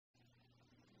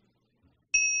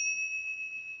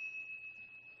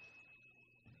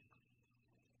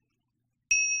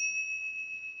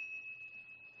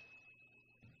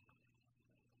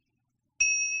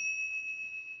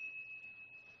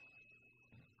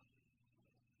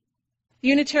The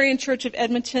Unitarian Church of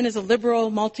Edmonton is a liberal,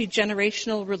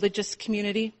 multi-generational religious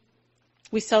community.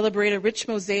 We celebrate a rich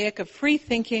mosaic of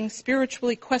free-thinking,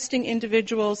 spiritually questing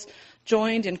individuals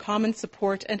joined in common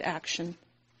support and action.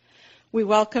 We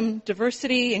welcome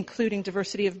diversity, including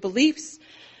diversity of beliefs,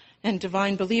 and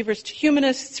divine believers to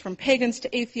humanists, from pagans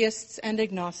to atheists and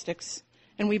agnostics.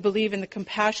 And we believe in the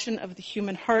compassion of the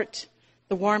human heart,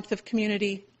 the warmth of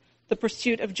community, the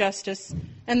pursuit of justice,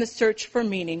 and the search for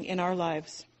meaning in our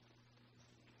lives.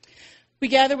 We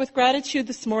gather with gratitude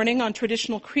this morning on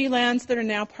traditional Cree lands that are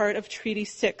now part of Treaty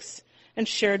 6 and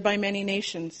shared by many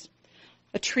nations.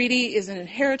 A treaty is an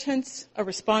inheritance, a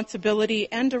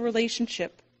responsibility, and a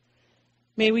relationship.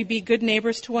 May we be good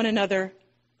neighbors to one another,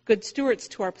 good stewards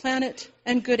to our planet,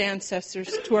 and good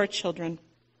ancestors to our children.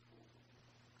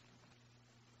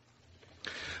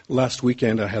 Last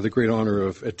weekend, I had the great honor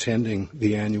of attending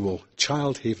the annual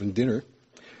Child Haven dinner,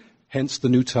 hence the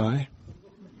new tie.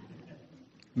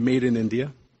 Made in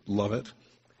India. Love it.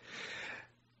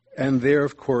 And there,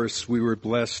 of course, we were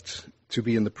blessed to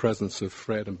be in the presence of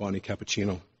Fred and Bonnie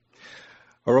Cappuccino.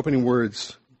 Our opening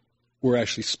words were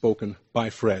actually spoken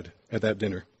by Fred at that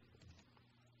dinner.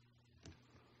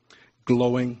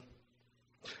 Glowing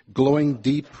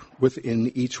deep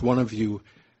within each one of you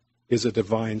is a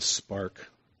divine spark.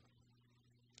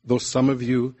 Though some of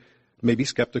you may be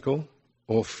skeptical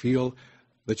or feel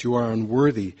that you are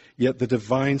unworthy, yet the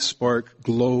divine spark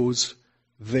glows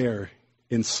there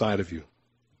inside of you.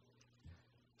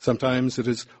 Sometimes it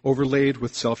is overlaid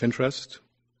with self-interest.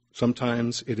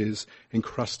 Sometimes it is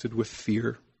encrusted with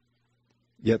fear.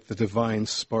 Yet the divine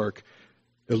spark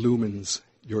illumines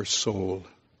your soul.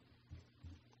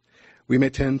 We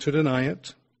may tend to deny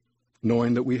it,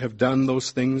 knowing that we have done those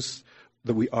things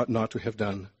that we ought not to have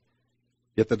done.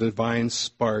 Yet the divine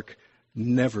spark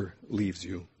never leaves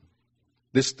you.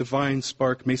 This divine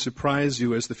spark may surprise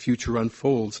you as the future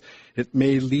unfolds. It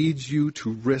may lead you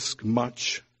to risk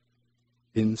much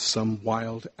in some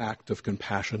wild act of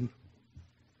compassion.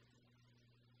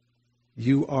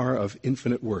 You are of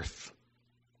infinite worth.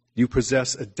 You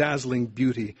possess a dazzling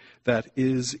beauty that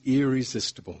is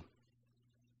irresistible.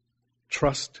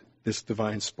 Trust this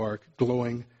divine spark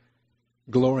glowing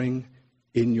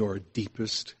in your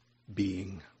deepest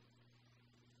being.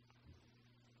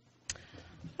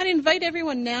 I'd invite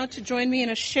everyone now to join me in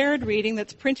a shared reading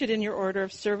that's printed in your order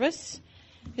of service.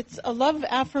 It's a love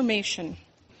affirmation.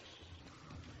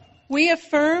 We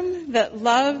affirm that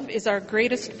love is our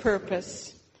greatest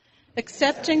purpose.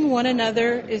 Accepting one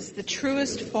another is the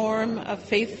truest form of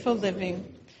faithful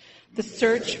living. The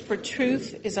search for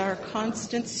truth is our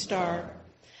constant star.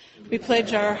 We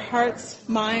pledge our hearts,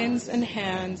 minds, and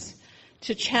hands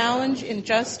to challenge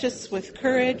injustice with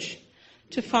courage,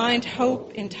 to find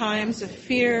hope in times of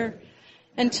fear,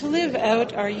 and to live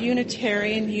out our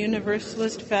Unitarian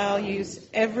Universalist values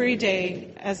every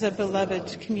day as a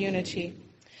beloved community.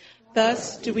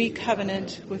 Thus do we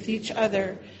covenant with each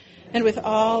other and with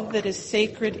all that is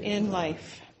sacred in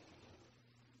life.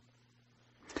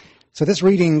 So this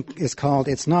reading is called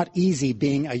It's Not Easy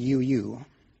Being a UU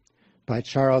by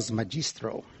Charles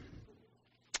Magistro.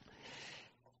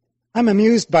 I'm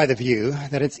amused by the view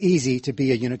that it's easy to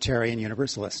be a Unitarian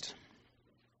Universalist.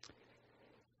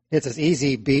 It's as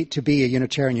easy to be a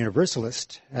Unitarian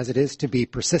Universalist as it is to be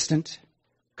persistent,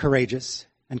 courageous,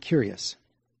 and curious.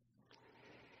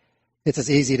 It's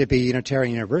as easy to be a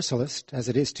Unitarian Universalist as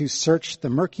it is to search the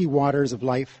murky waters of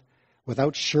life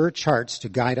without sure charts to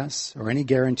guide us or any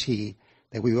guarantee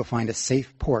that we will find a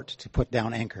safe port to put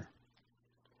down anchor.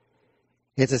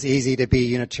 It's as easy to be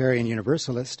a Unitarian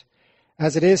Universalist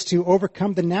as it is to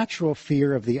overcome the natural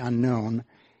fear of the unknown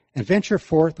and venture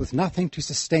forth with nothing to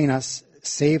sustain us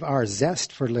save our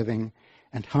zest for living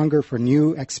and hunger for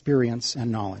new experience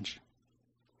and knowledge.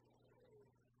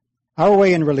 Our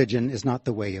way in religion is not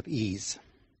the way of ease.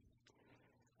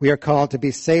 We are called to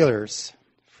be sailors,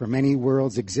 for many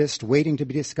worlds exist waiting to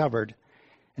be discovered,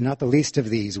 and not the least of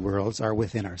these worlds are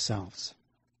within ourselves.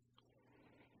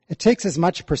 It takes as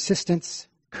much persistence,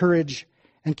 courage,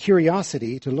 and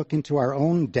curiosity to look into our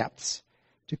own depths,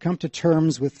 to come to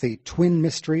terms with the twin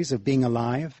mysteries of being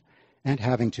alive and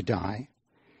having to die,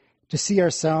 to see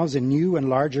ourselves in new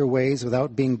and larger ways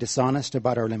without being dishonest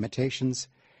about our limitations,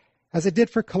 as it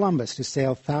did for Columbus to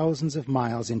sail thousands of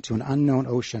miles into an unknown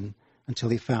ocean until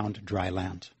he found dry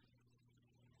land.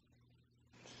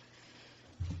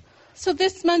 So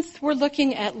this month we're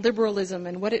looking at liberalism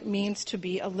and what it means to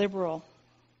be a liberal.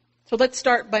 So let's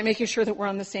start by making sure that we're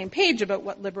on the same page about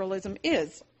what liberalism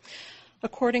is.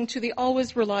 According to the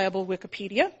always reliable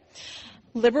Wikipedia,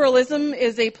 liberalism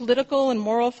is a political and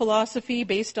moral philosophy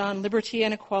based on liberty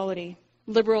and equality.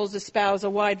 Liberals espouse a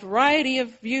wide variety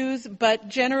of views, but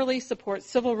generally support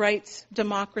civil rights,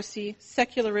 democracy,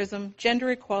 secularism, gender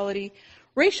equality,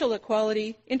 racial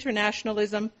equality,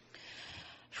 internationalism,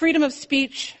 freedom of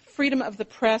speech, freedom of the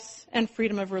press, and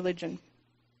freedom of religion.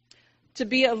 To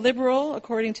be a liberal,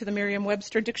 according to the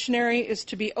Merriam-Webster Dictionary, is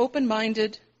to be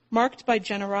open-minded, marked by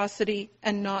generosity,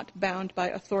 and not bound by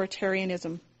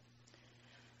authoritarianism.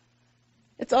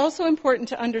 It's also important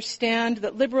to understand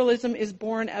that liberalism is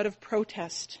born out of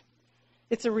protest.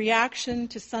 It's a reaction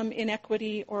to some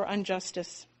inequity or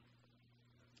injustice.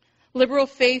 Liberal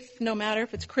faith, no matter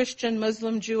if it's Christian,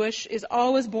 Muslim, Jewish, is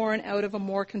always born out of a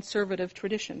more conservative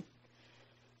tradition.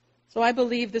 So I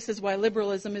believe this is why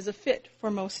liberalism is a fit for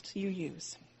most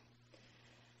UUs.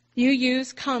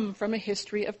 UUs come from a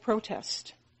history of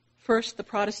protest. First, the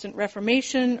Protestant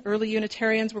Reformation. Early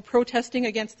Unitarians were protesting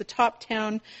against the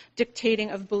top-down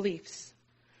dictating of beliefs.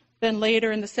 Then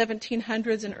later in the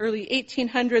 1700s and early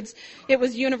 1800s, it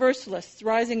was Universalists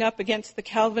rising up against the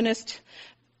Calvinist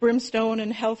brimstone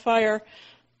and hellfire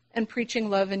and preaching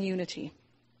love and unity.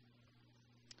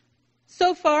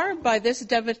 So far, by this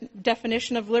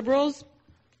definition of liberals,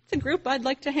 it's a group I'd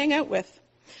like to hang out with.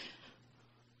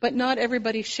 But not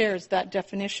everybody shares that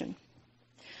definition.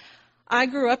 I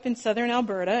grew up in southern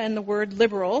Alberta, and the word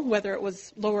liberal, whether it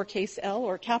was lowercase l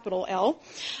or capital L,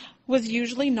 was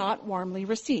usually not warmly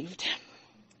received.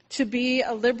 To be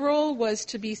a liberal was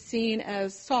to be seen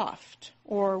as soft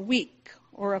or weak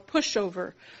or a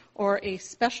pushover or a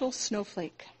special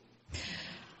snowflake.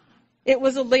 It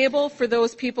was a label for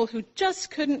those people who just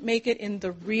couldn't make it in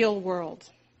the real world.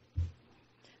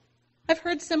 I've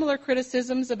heard similar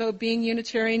criticisms about being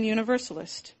Unitarian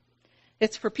Universalist.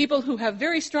 It's for people who have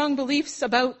very strong beliefs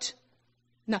about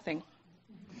nothing.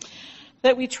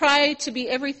 That we try to be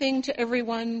everything to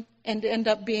everyone and end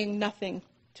up being nothing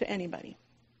to anybody.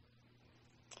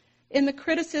 In the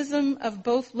criticism of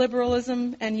both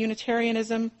liberalism and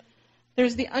Unitarianism,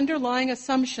 there's the underlying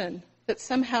assumption that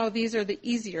somehow these are the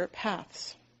easier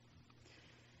paths.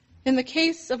 In the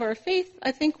case of our faith,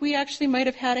 I think we actually might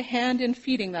have had a hand in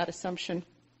feeding that assumption.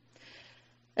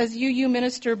 As UU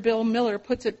Minister Bill Miller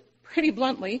puts it pretty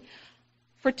bluntly,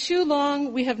 for too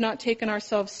long we have not taken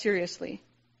ourselves seriously.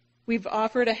 We've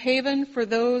offered a haven for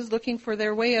those looking for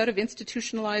their way out of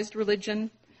institutionalized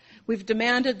religion. We've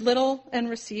demanded little and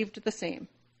received the same.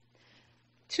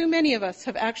 Too many of us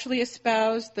have actually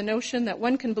espoused the notion that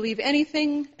one can believe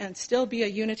anything and still be a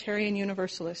Unitarian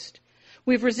Universalist.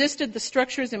 We've resisted the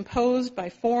structures imposed by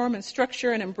form and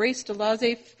structure and embraced a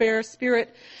laissez-faire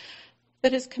spirit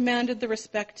that has commanded the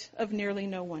respect of nearly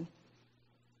no one.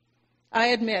 I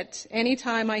admit,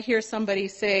 anytime I hear somebody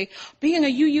say, being a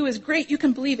UU is great, you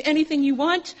can believe anything you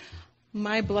want,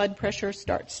 my blood pressure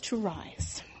starts to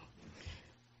rise.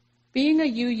 Being a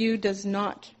UU does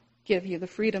not give you the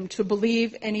freedom to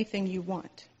believe anything you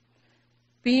want.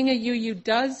 Being a UU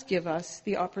does give us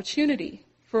the opportunity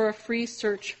for a free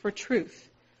search for truth,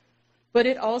 but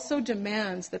it also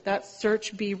demands that that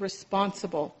search be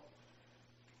responsible.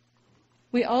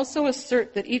 We also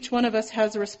assert that each one of us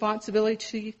has a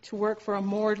responsibility to work for a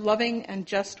more loving and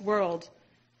just world.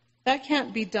 That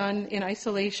can't be done in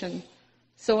isolation.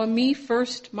 So a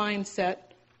me-first mindset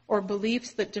or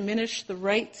beliefs that diminish the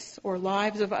rights or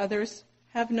lives of others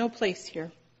have no place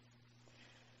here.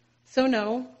 So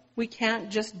no, we can't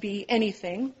just be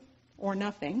anything or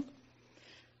nothing.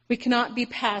 We cannot be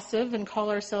passive and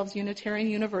call ourselves Unitarian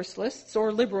Universalists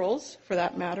or liberals, for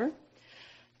that matter.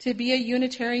 To be a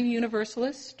Unitarian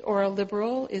Universalist or a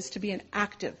liberal is to be an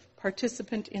active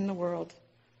participant in the world,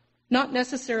 not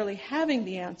necessarily having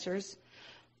the answers,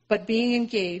 but being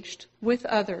engaged with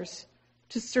others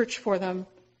to search for them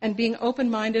and being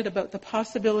open-minded about the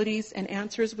possibilities and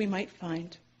answers we might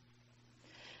find.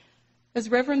 As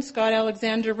Reverend Scott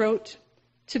Alexander wrote,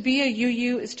 to be a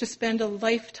UU is to spend a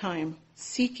lifetime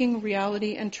seeking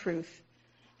reality and truth,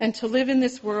 and to live in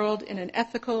this world in an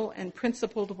ethical and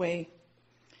principled way.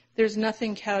 There's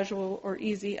nothing casual or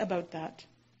easy about that.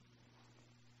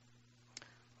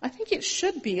 I think it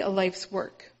should be a life's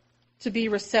work to be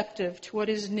receptive to what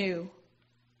is new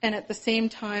and at the same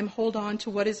time hold on to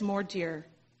what is more dear,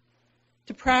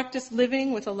 to practice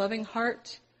living with a loving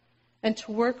heart and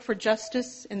to work for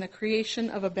justice in the creation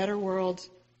of a better world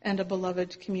and a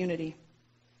beloved community.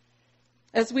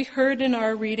 As we heard in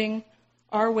our reading,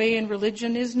 our way in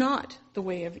religion is not the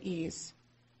way of ease.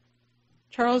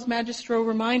 Charles Magistro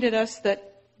reminded us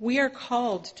that we are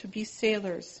called to be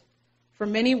sailors, for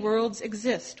many worlds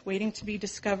exist waiting to be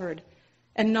discovered,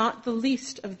 and not the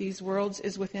least of these worlds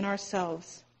is within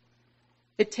ourselves.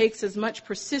 It takes as much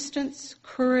persistence,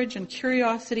 courage, and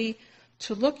curiosity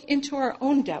to look into our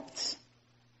own depths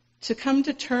to come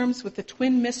to terms with the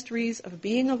twin mysteries of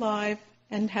being alive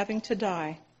and having to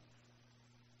die,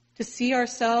 to see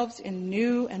ourselves in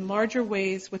new and larger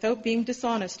ways without being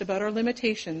dishonest about our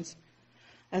limitations,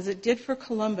 as it did for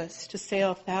Columbus to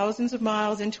sail thousands of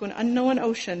miles into an unknown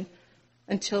ocean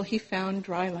until he found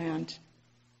dry land.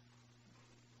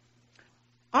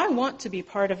 I want to be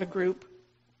part of a group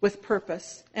with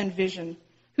purpose and vision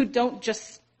who don't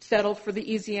just settle for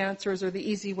the easy answers or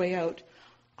the easy way out.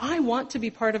 I want to be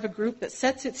part of a group that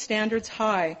sets its standards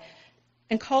high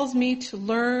and calls me to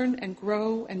learn and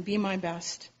grow and be my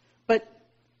best. But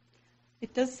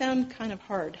it does sound kind of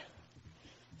hard.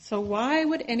 So why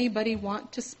would anybody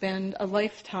want to spend a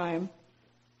lifetime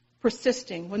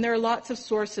persisting when there are lots of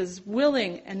sources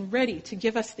willing and ready to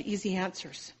give us the easy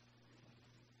answers?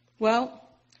 Well,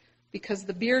 because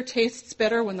the beer tastes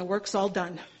better when the work's all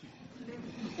done.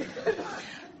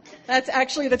 That's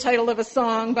actually the title of a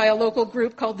song by a local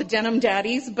group called the Denim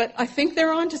Daddies, but I think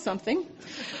they're onto something.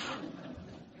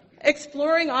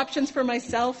 Exploring options for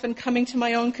myself and coming to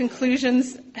my own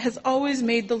conclusions has always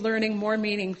made the learning more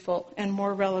meaningful and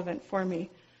more relevant for me.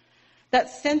 That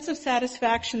sense of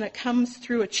satisfaction that comes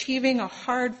through achieving a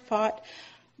hard-fought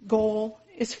goal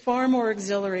is far more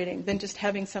exhilarating than just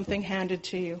having something handed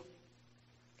to you.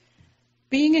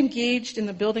 Being engaged in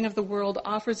the building of the world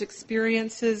offers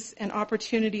experiences and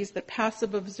opportunities that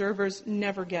passive observers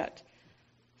never get.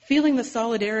 Feeling the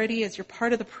solidarity as you're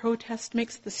part of the protest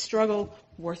makes the struggle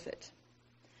worth it.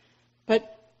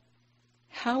 But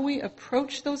how we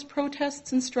approach those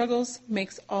protests and struggles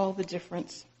makes all the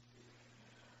difference.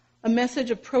 A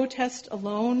message of protest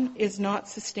alone is not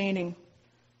sustaining.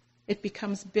 It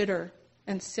becomes bitter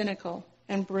and cynical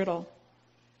and brittle.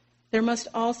 There must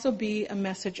also be a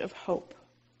message of hope,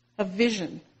 a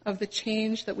vision of the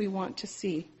change that we want to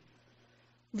see.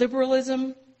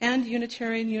 Liberalism and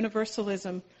Unitarian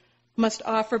Universalism must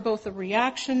offer both a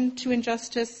reaction to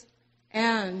injustice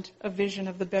and a vision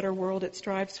of the better world it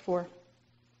strives for.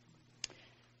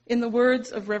 In the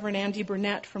words of Reverend Andy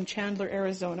Burnett from Chandler,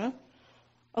 Arizona,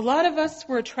 a lot of us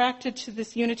were attracted to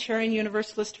this Unitarian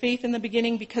Universalist faith in the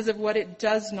beginning because of what it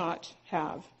does not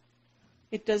have.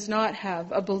 It does not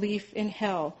have a belief in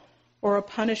hell or a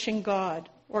punishing God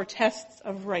or tests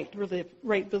of right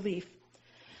belief.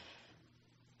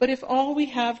 But if all we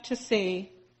have to say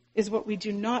is what we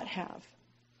do not have,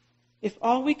 if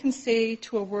all we can say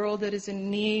to a world that is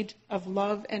in need of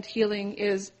love and healing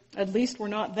is, at least we're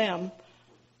not them,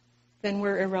 then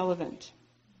we're irrelevant.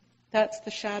 That's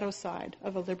the shadow side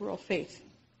of a liberal faith.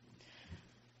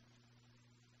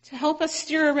 To help us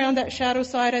steer around that shadow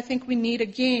side, I think we need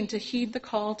again to heed the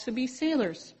call to be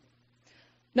sailors.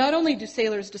 Not only do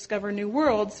sailors discover new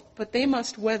worlds, but they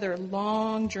must weather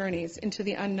long journeys into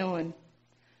the unknown.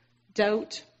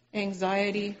 Doubt,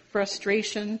 anxiety,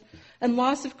 frustration, and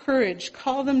loss of courage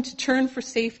call them to turn for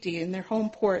safety in their home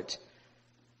port.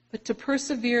 But to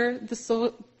persevere,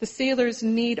 the sailors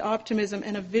need optimism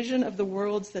and a vision of the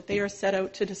worlds that they are set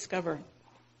out to discover.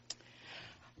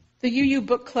 The UU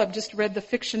Book Club just read the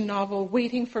fiction novel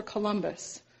Waiting for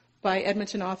Columbus by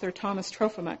Edmonton author Thomas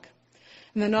Trofimuk.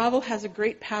 And the novel has a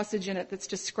great passage in it that's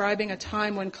describing a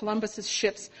time when Columbus's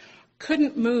ships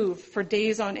couldn't move for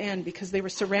days on end because they were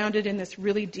surrounded in this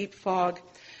really deep fog.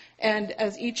 And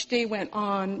as each day went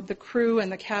on, the crew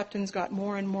and the captains got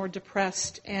more and more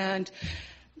depressed and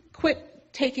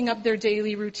quit taking up their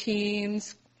daily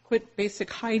routines, quit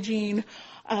basic hygiene,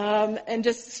 and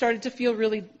just started to feel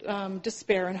really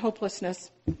despair and hopelessness.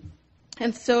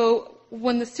 And so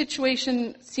when the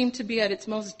situation seemed to be at its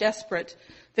most desperate,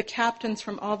 the captains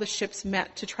from all the ships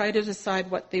met to try to decide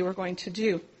what they were going to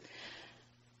do.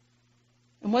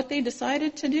 And what they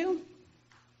decided to do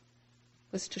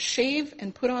was to shave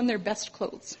and put on their best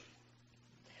clothes.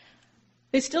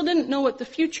 They still didn't know what the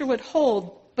future would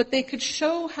hold, but they could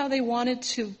show how they wanted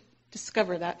to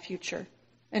discover that future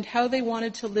and how they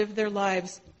wanted to live their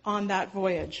lives on that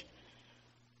voyage.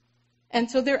 And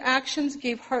so their actions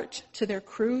gave heart to their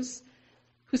crews,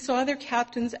 who saw their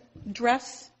captains'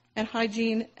 dress and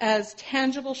hygiene as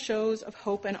tangible shows of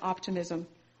hope and optimism.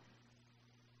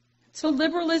 So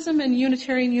liberalism and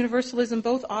Unitarian Universalism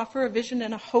both offer a vision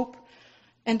and a hope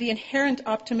and the inherent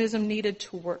optimism needed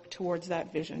to work towards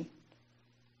that vision.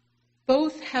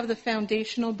 Both have the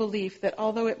foundational belief that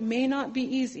although it may not be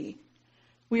easy,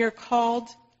 we are called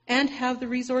and have the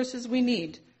resources we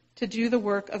need to do the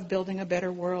work of building a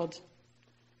better world.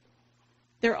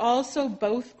 They're also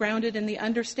both grounded in the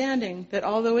understanding that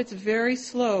although it's very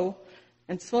slow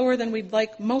and slower than we'd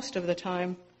like most of the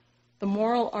time, the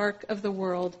moral arc of the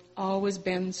world always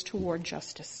bends toward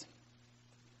justice.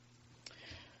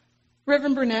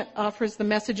 Reverend Burnett offers the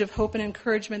message of hope and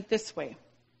encouragement this way.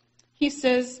 He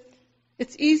says,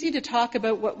 "It's easy to talk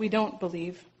about what we don't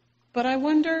believe, but I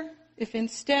wonder if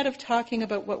instead of talking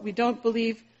about what we don't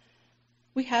believe,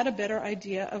 we had a better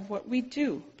idea of what we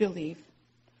do believe.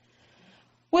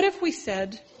 What if we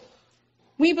said,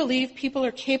 we believe people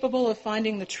are capable of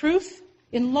finding the truth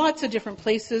in lots of different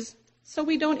places, so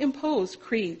we don't impose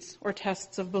creeds or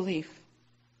tests of belief.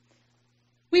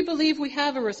 We believe we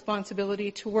have a responsibility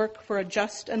to work for a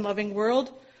just and loving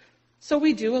world, so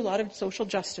we do a lot of social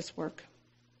justice work.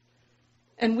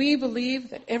 And we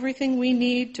believe that everything we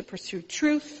need to pursue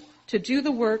truth, to do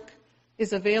the work,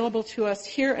 is available to us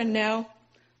here and now,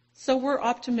 so we're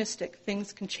optimistic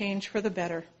things can change for the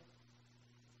better."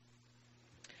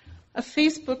 A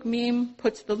Facebook meme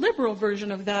puts the liberal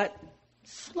version of that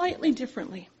slightly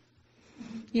differently.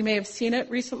 You may have seen it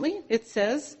recently. It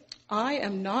says, "I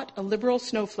am not a liberal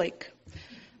snowflake.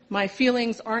 My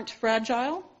feelings aren't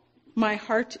fragile. My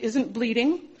heart isn't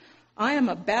bleeding. I am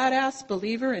a badass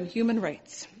believer in human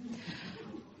rights.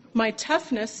 My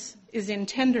toughness is in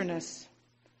tenderness.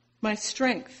 My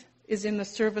strength is in the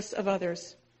service of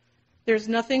others. There's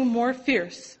nothing more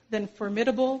fierce than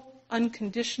formidable,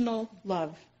 unconditional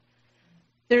love.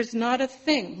 There's not a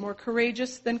thing more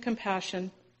courageous than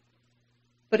compassion.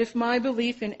 But if my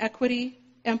belief in equity,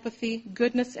 empathy,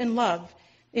 goodness, and love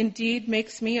indeed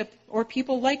makes me, or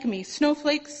people like me,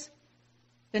 snowflakes,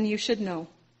 then you should know,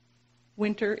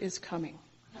 winter is coming."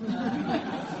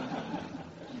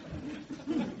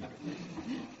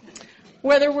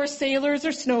 Whether we're sailors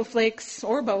or snowflakes,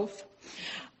 or both,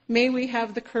 may we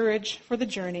have the courage for the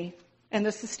journey and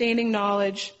the sustaining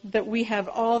knowledge that we have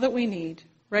all that we need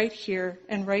right here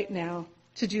and right now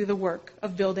to do the work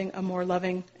of building a more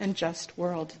loving and just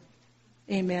world.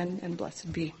 Amen and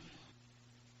blessed be.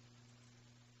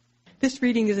 This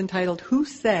reading is entitled, "Who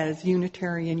Says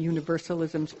Unitarian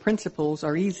Universalism's Principles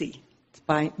Are Easy?" It's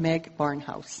by Meg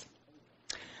Barnhouse.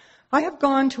 I have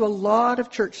gone to a lot of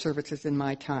church services in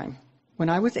my time. When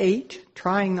I was 8,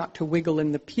 trying not to wiggle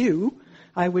in the pew,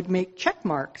 I would make check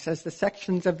marks as the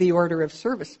sections of the order of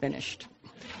service finished.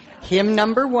 Hymn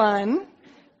number 1,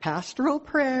 pastoral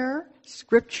prayer,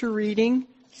 scripture reading,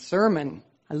 sermon.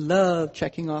 I love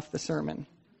checking off the sermon.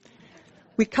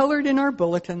 We colored in our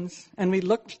bulletins, and we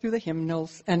looked through the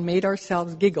hymnals and made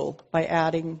ourselves giggle by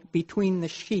adding "between the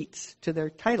sheets" to their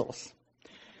titles.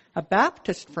 A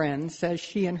Baptist friend says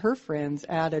she and her friends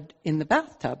added "in the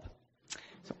bathtub."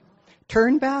 So,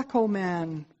 "Turn back, oh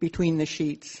man, between the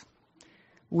sheets.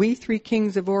 We 3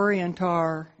 kings of Orient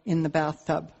are in the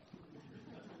bathtub."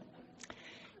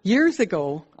 Years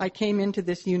ago, I came into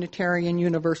this Unitarian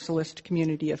Universalist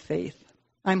community of faith.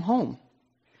 I'm home.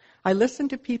 I listen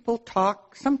to people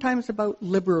talk sometimes about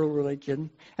liberal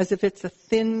religion as if it's a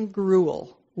thin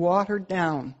gruel, watered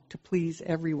down to please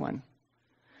everyone.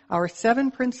 Our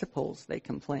 7 principles, they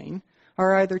complain,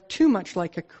 are either too much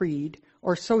like a creed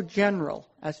or so general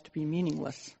as to be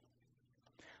meaningless.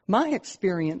 My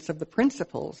experience of the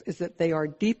principles is that they are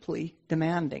deeply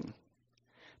demanding.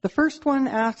 The first one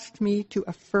asks me to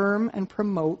affirm and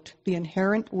promote the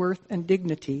inherent worth and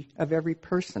dignity of every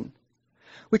person,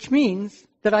 which means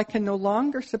that I can no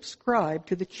longer subscribe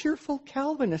to the cheerful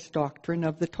Calvinist doctrine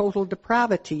of the total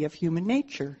depravity of human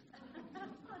nature.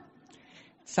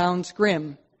 Sounds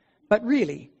grim, but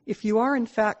really, if you are in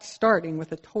fact starting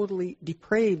with a totally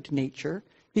depraved nature,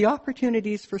 the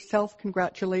opportunities for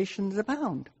self-congratulations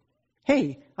abound.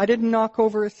 Hey, I didn't knock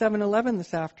over a 7-Eleven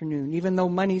this afternoon, even though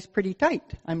money's pretty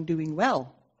tight. I'm doing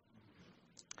well.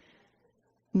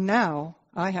 Now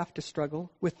I have to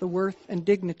struggle with the worth and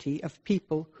dignity of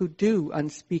people who do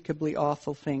unspeakably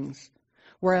awful things,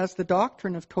 whereas the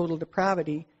doctrine of total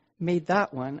depravity made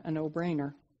that one a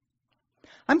no-brainer.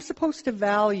 I'm supposed to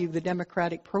value the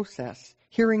democratic process,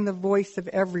 hearing the voice of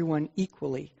everyone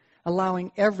equally,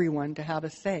 allowing everyone to have a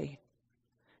say.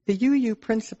 The UU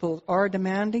principles are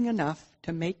demanding enough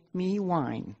to make me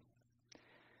whine.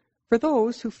 For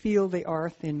those who feel they are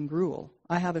thin gruel,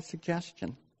 I have a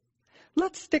suggestion.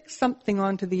 Let's stick something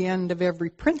onto the end of every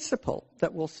principle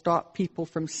that will stop people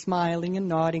from smiling and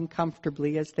nodding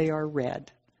comfortably as they are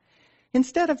read.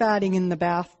 Instead of adding "in the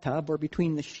bathtub" or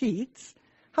 "between the sheets,"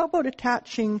 how about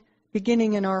attaching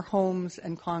 "beginning in our homes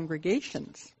and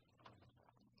congregations"?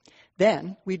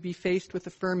 Then we'd be faced with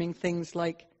affirming things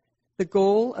like the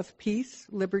goal of peace,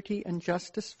 liberty, and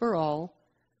justice for all,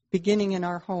 beginning in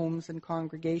our homes and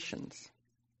congregations.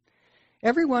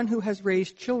 Everyone who has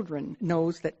raised children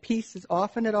knows that peace is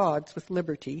often at odds with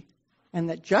liberty, and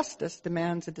that justice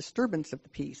demands a disturbance of the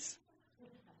peace.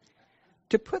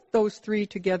 To put those 3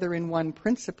 together in one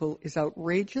principle is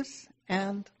outrageous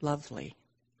and lovely.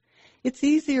 It's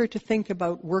easier to think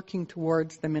about working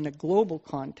towards them in a global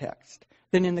context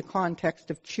than in the context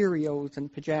of Cheerios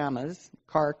and pajamas,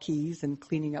 car keys, and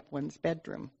cleaning up one's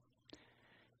bedroom.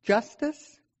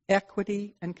 Justice,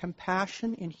 equity, and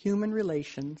compassion in human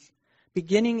relations,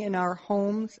 beginning in our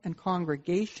homes and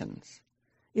congregations,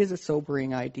 is a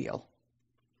sobering ideal.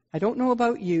 I don't know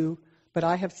about you, but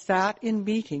I have sat in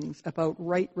meetings about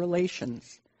right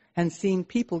relations and seen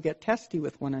people get testy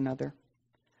with one another.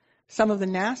 Some of the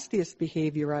nastiest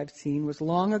behavior I've seen was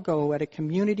long ago at a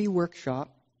community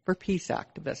workshop for peace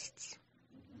activists.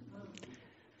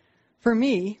 For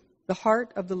me, the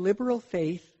heart of the liberal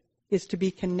faith is to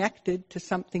be connected to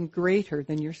something greater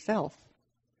than yourself,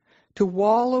 to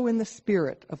wallow in the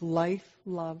spirit of life,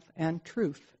 love, and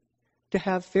truth, to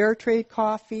have fair trade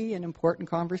coffee and important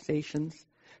conversations,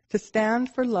 to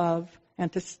stand for love,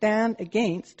 and to stand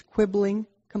against quibbling,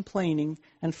 complaining,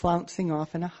 and flouncing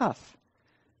off in a huff,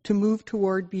 to move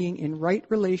toward being in right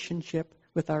relationship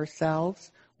with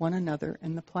ourselves, one another,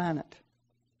 and the planet.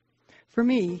 For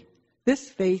me, this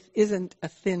faith isn't a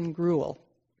thin gruel.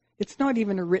 It's not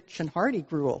even a rich and hearty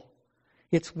gruel.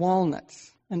 It's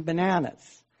walnuts and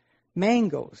bananas,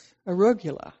 mangoes,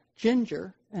 arugula,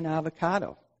 ginger, and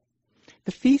avocado.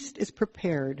 The feast is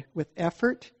prepared with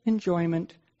effort,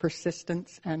 enjoyment,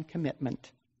 persistence, and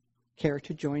commitment. Care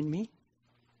to join me?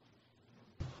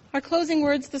 Our closing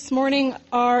words this morning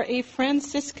are a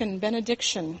Franciscan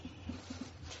benediction.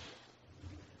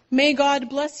 May God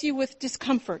bless you with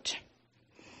discomfort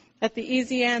at the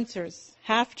easy answers,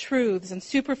 half-truths, and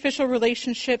superficial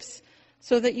relationships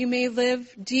so that you may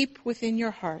live deep within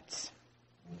your hearts.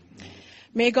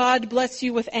 May God bless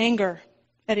you with anger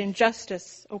at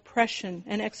injustice, oppression,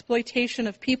 and exploitation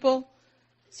of people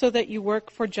so that you work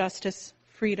for justice,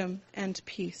 freedom, and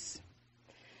peace.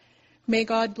 May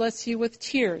God bless you with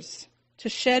tears to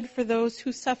shed for those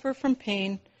who suffer from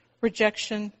pain,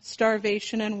 rejection,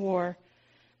 starvation, and war,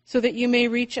 so that you may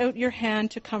reach out your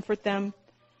hand to comfort them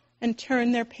and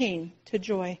turn their pain to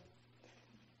joy.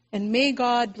 And may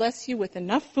God bless you with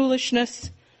enough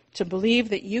foolishness to believe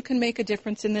that you can make a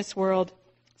difference in this world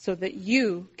so that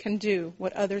you can do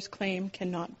what others claim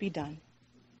cannot be done.